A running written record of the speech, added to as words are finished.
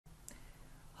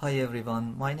Hi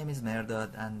everyone, my name is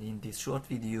Merdad, and in this short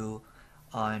video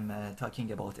I'm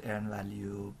talking about earned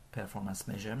value performance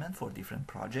measurement for different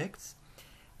projects.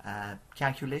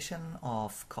 Calculation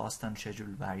of cost and schedule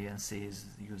variances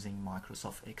using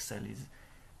Microsoft Excel is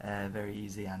very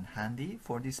easy and handy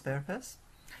for this purpose,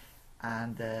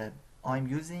 and I'm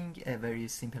using a very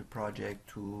simple project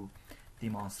to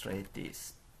demonstrate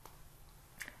this.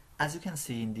 As you can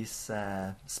see in this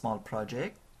small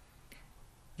project,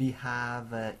 we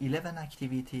have 11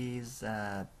 activities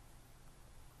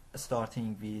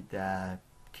starting with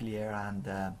clear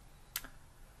and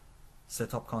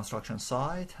set up construction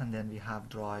site, and then we have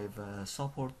drive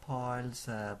support piles,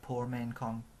 pour main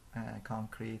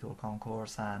concrete or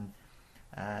concourse, and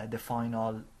the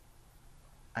final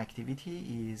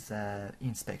activity is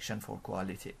inspection for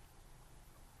quality.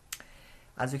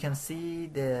 As you can see,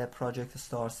 the project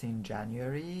starts in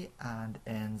January and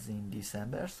ends in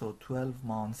December, so 12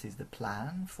 months is the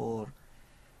plan for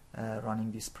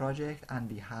running this project,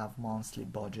 and we have monthly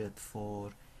budget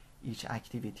for each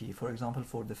activity. For example,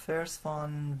 for the first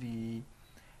one, we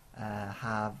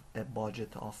have a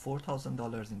budget of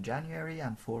 $4,000 in January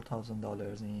and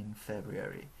 $4,000 in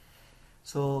February.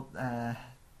 So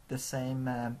the same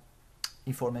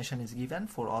information is given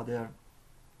for other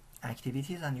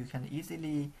activities, and you can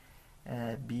easily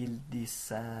build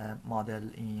this model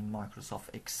in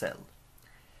Microsoft Excel.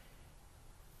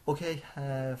 Okay,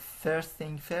 first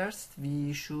thing first,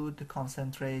 we should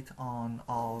concentrate on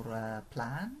our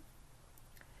plan,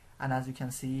 and as you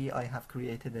can see, I have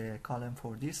created a column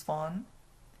for this one.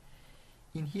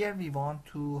 In here we want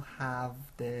to have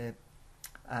the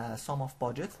sum of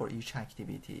budget for each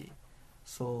activity.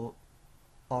 So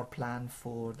our plan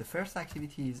for the first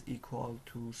activity is equal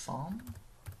to sum,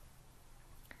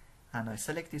 and I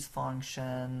select this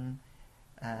function,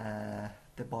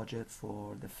 the budget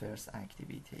for the first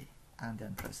activity, and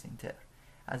then press enter.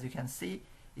 As you can see,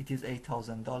 it is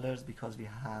 $8,000 because we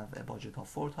have a budget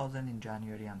of $4,000 in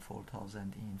January and $4,000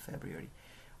 in February.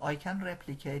 I can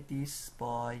replicate this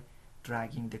by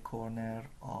dragging the corner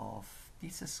of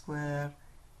this square,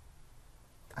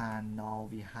 and now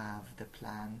we have the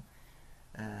plan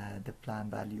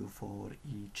value for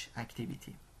each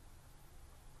activity.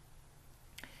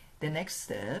 The next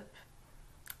step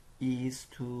is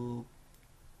to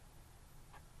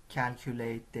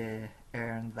calculate the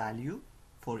earned value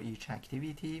for each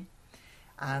activity,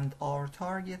 and our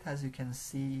target, as you can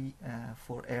see,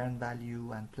 for earned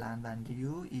value and plan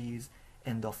value is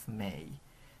end of May.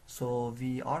 So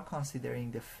we are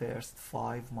considering the first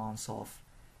 5 months of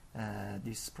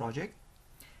this project.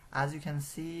 As you can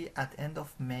see, at end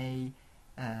of May,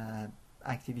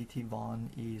 activity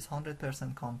 1 is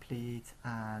 100% complete,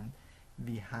 and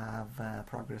we have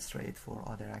progress rate for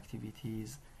other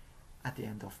activities at the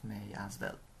end of May as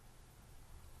well.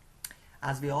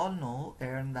 As we all know,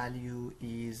 earned value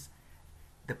is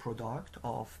the product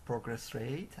of progress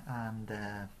rate and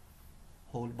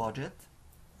whole budget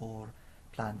or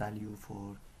plan value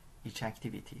for each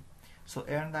activity. So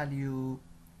earned value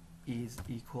is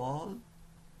equal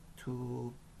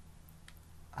to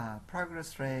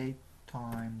progress rate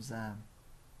times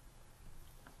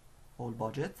whole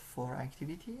budget for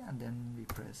activity, and then we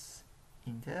press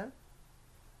enter.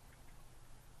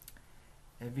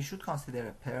 We should consider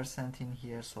a percent in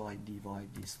here, so I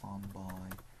divide this one by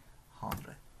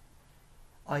 100.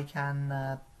 I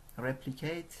can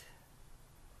replicate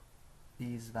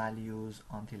these values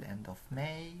until end of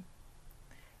May,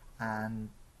 and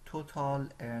total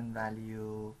earned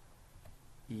value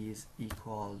is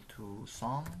equal to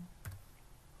sum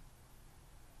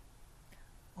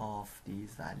of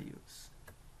these values.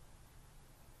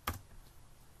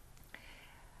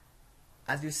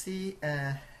 As you see,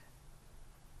 the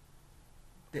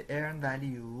earned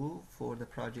value for the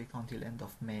project until end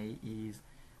of May is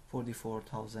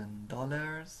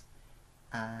 $44,000,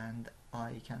 and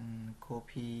I can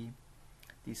copy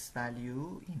this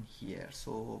value in here.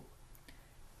 So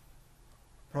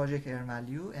project earned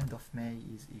value end of May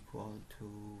is equal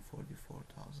to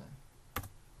 44,000.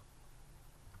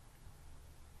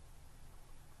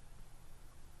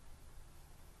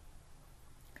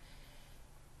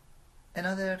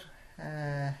 Another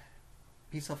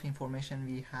piece of information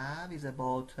we have is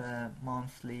about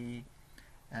monthly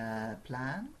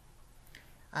plan.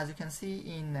 As you can see,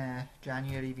 in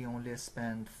January we only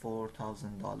spent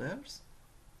 $4,000,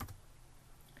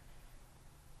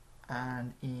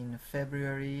 and in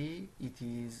February it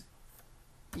is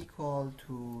equal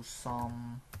to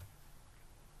sum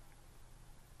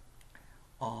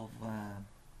of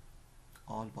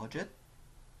all budget,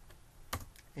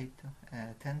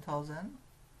 10,000,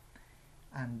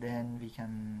 and then we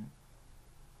can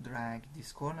drag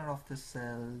this corner of the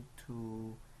cell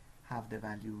to have the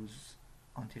values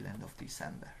until end of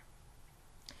December.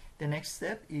 The next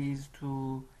step is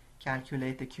to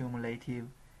calculate the cumulative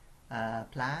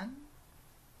plan.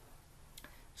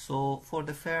 So for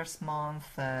the first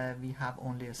month we have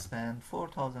only spent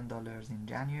 $4,000 in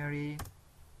January.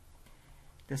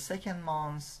 The second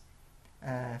month,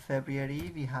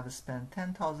 February, we have spent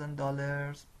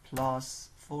 $10,000 plus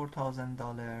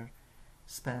 $4,000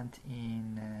 spent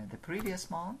in the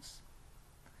previous months,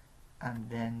 and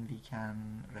then we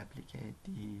can replicate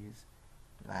these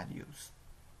values.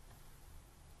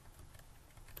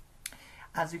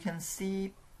 As you can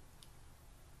see,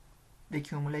 the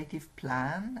cumulative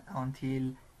plan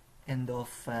until end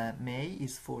of May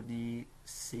is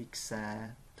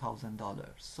 $46,000.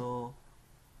 So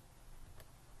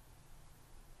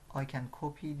I can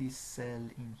copy this cell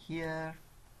in here.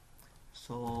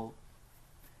 So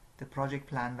the project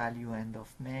plan value end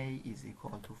of May is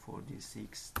equal to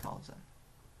 46,000.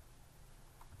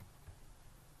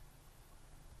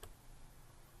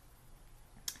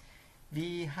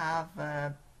 We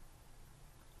have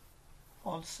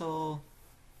also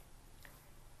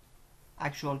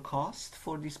actual cost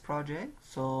for this project.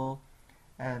 So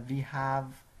we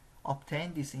have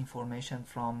obtained this information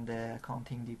from the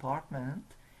accounting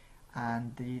department,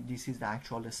 and this is the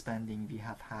actual spending we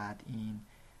have had in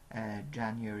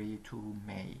January to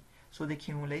May. So the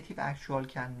cumulative actual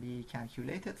can be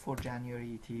calculated. For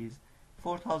January it is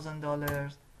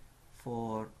 $4,000.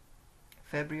 For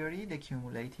February, the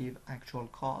cumulative actual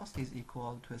cost is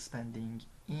equal to spending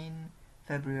in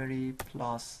February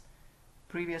plus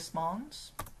previous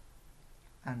months,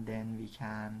 and then we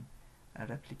can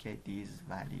replicate these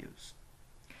values.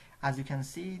 As you can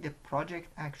see, the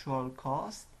project actual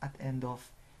cost at end of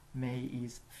May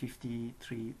is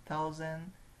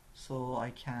 $53,000, so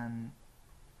I can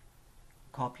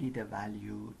copy the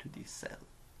value to this cell.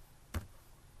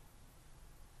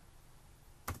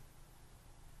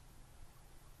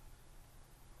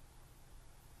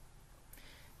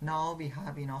 Now we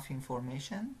have enough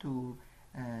information to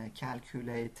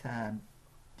calculate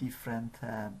different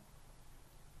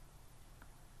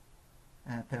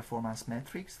performance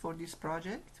metrics for this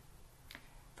project.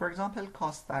 For example,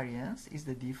 cost variance is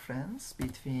the difference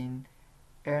between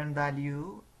earned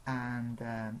value and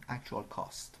actual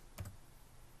cost.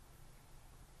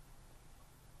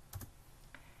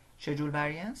 Schedule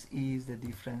variance is the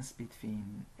difference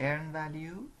between earned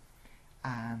value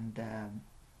and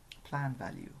planned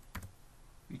value,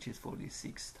 which is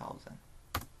 46,000.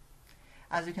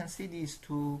 As you can see, these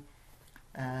two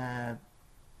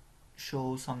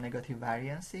show some negative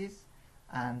variances,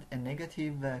 and a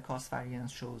negative cost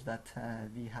variance shows that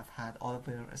we have had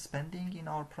overspending in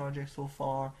our project so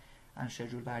far, and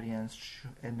schedule variance,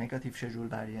 a negative schedule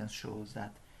variance, shows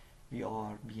that we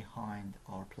are behind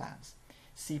our plans.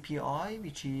 CPI,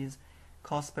 which is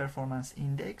cost performance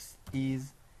index,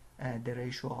 is the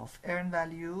ratio of earned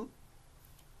value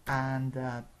and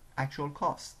actual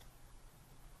cost,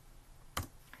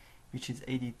 which is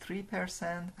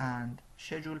 83%, and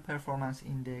schedule performance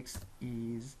index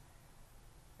is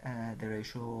the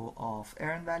ratio of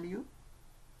earned value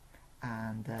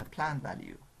and planned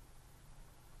value,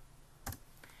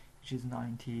 which is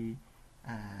 96%.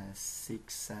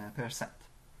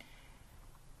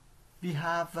 We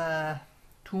have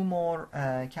two more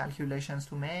calculations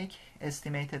to make.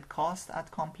 Estimated cost at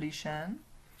completion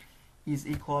is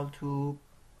equal to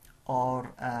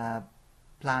our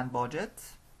planned budget,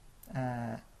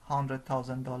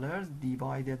 $100,000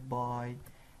 divided by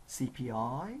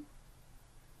CPI,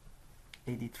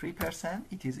 83%.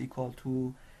 It is equal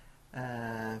to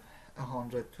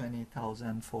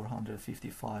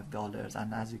 $120,455,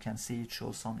 and as you can see, it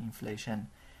shows some inflation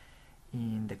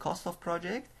in the cost of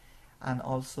project. And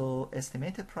also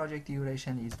estimated project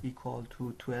duration is equal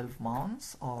to 12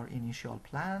 months, our initial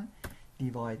plan,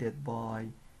 divided by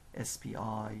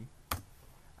SPI,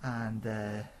 and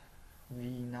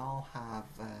we now have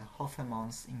half a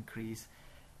month's increase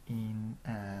in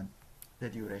the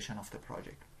duration of the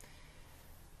project.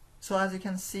 So as you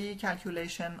can see,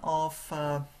 calculation of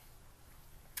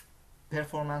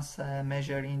performance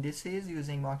measure indices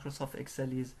using Microsoft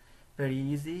Excel is very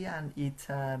easy, and it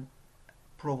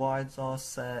provides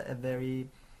us a very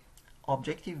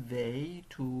objective way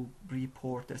to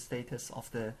report the status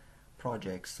of the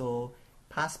project. So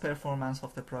past performance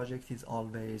of the project is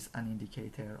always an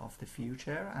indicator of the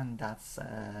future, and that's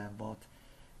what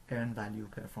earned value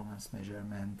performance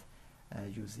measurement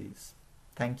uses.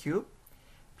 Thank you.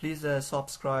 Please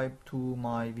subscribe to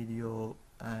my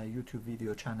YouTube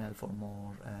video channel for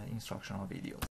more instructional videos.